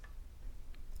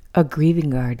A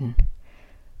grieving garden.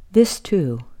 This,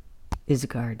 too, is a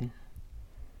garden.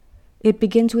 It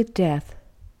begins with death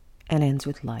and ends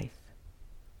with life.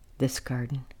 This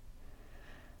garden.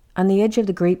 On the edge of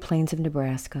the Great Plains of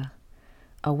Nebraska,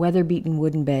 a weather-beaten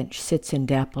wooden bench sits in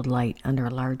dappled light under a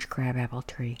large crabapple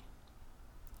tree.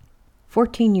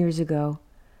 14 years ago,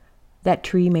 that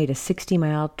tree made a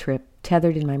 60-mile trip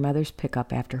tethered in my mother's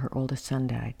pickup after her oldest son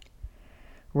died.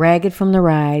 Ragged from the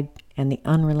ride and the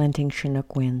unrelenting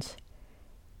Chinook winds,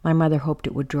 my mother hoped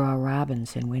it would draw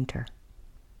robins in winter.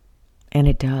 And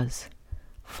it does.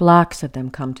 Flocks of them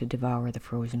come to devour the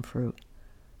frozen fruit.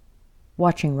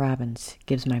 Watching robins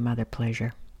gives my mother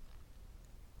pleasure.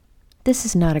 This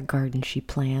is not a garden she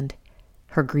planned,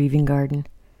 her grieving garden.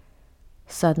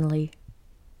 Suddenly,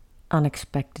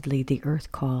 unexpectedly, the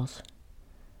earth calls.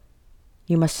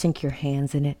 You must sink your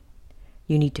hands in it.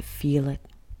 You need to feel it,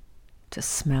 to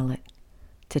smell it,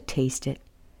 to taste it,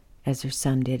 as her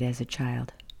son did as a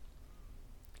child.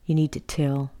 You need to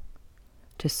till,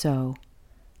 to sow,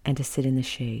 and to sit in the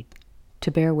shade,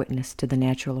 to bear witness to the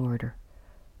natural order,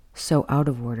 so out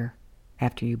of order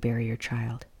after you bury your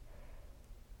child.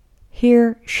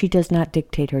 Here she does not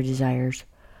dictate her desires,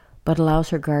 but allows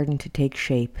her garden to take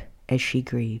shape as she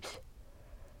grieves.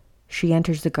 She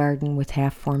enters the garden with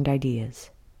half-formed ideas.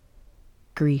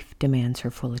 Grief demands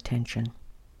her full attention.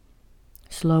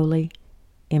 Slowly,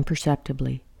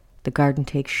 imperceptibly, the garden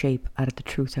takes shape out of the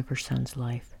truth of her son's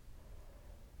life.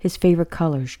 His favorite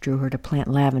colors drew her to plant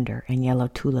lavender and yellow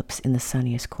tulips in the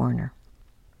sunniest corner.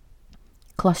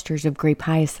 Clusters of grape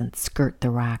hyacinths skirt the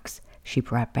rocks she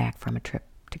brought back from a trip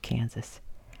to Kansas.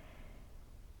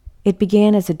 It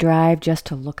began as a drive just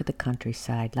to look at the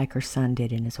countryside, like her son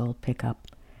did in his old pickup.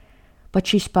 But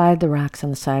she spied the rocks on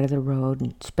the side of the road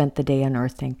and spent the day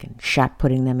unearthing and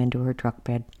shot-putting them into her truck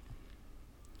bed.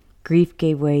 Grief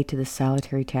gave way to the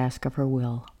solitary task of her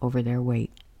will over their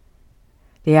weight.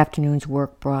 The afternoon's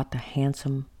work brought the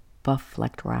handsome,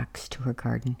 buff-flecked rocks to her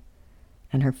garden,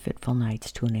 and her fitful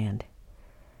nights to an end.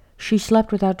 She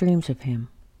slept without dreams of him,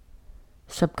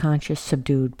 subconscious,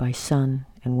 subdued by sun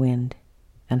and wind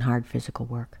and hard physical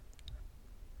work.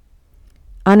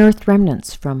 Unearthed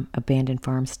remnants from abandoned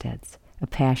farmsteads, a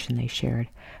passion they shared,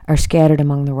 are scattered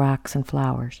among the rocks and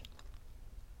flowers.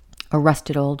 A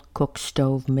rusted old cook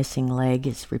stove missing leg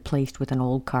is replaced with an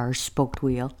old car's spoked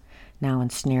wheel, now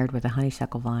ensnared with a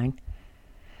honeysuckle vine.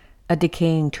 A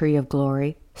decaying tree of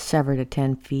glory, severed at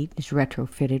 10 feet, is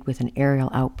retrofitted with an aerial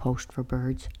outpost for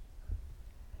birds.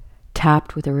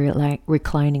 Topped with a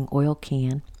reclining oil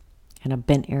can and a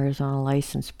bent Arizona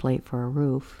license plate for a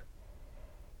roof,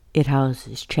 it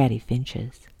houses chatty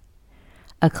finches.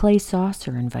 A clay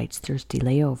saucer invites thirsty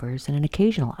layovers and an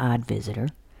occasional odd visitor.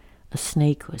 A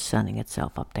snake was sunning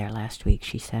itself up there last week,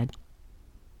 she said.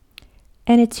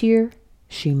 And it's here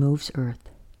she moves earth,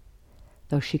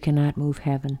 though she cannot move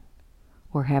heaven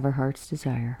or have her heart's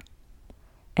desire.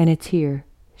 And it's here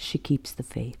she keeps the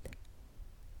faith.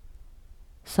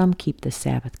 Some keep the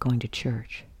Sabbath going to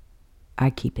church. I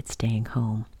keep it staying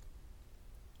home,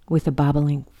 with a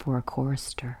bobolink for a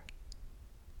chorister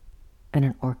and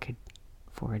an orchid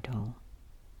for a dome.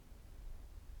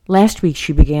 Last week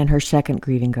she began her second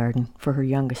grieving garden for her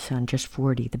youngest son, just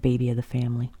 40, the baby of the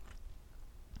family.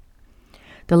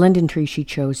 The linden tree she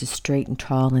chose is straight and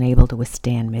tall and able to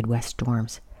withstand Midwest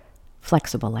storms.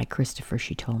 Flexible like Christopher,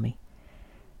 she told me.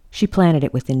 She planted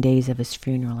it within days of his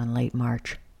funeral in late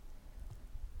March.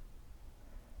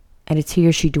 And it's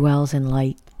here she dwells in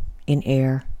light, in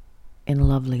air, in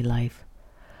lovely life,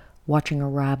 watching a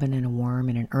robin and a worm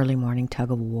in an early morning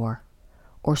tug-of-war,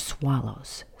 or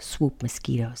swallows swoop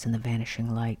mosquitoes in the vanishing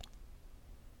light.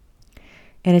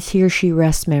 And it's here she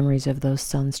rests memories of those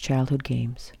sons' childhood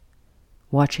games,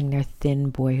 watching their thin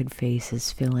boyhood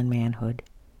faces fill in manhood,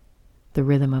 the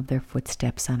rhythm of their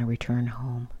footsteps on a return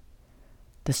home,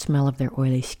 the smell of their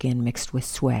oily skin mixed with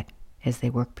sweat as they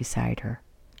work beside her,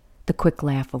 the quick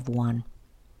laugh of one,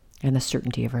 and the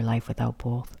certainty of her life without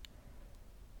both.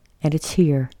 And it's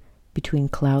here, between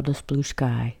cloudless blue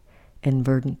sky and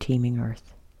verdant teeming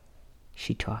earth,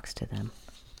 she talks to them.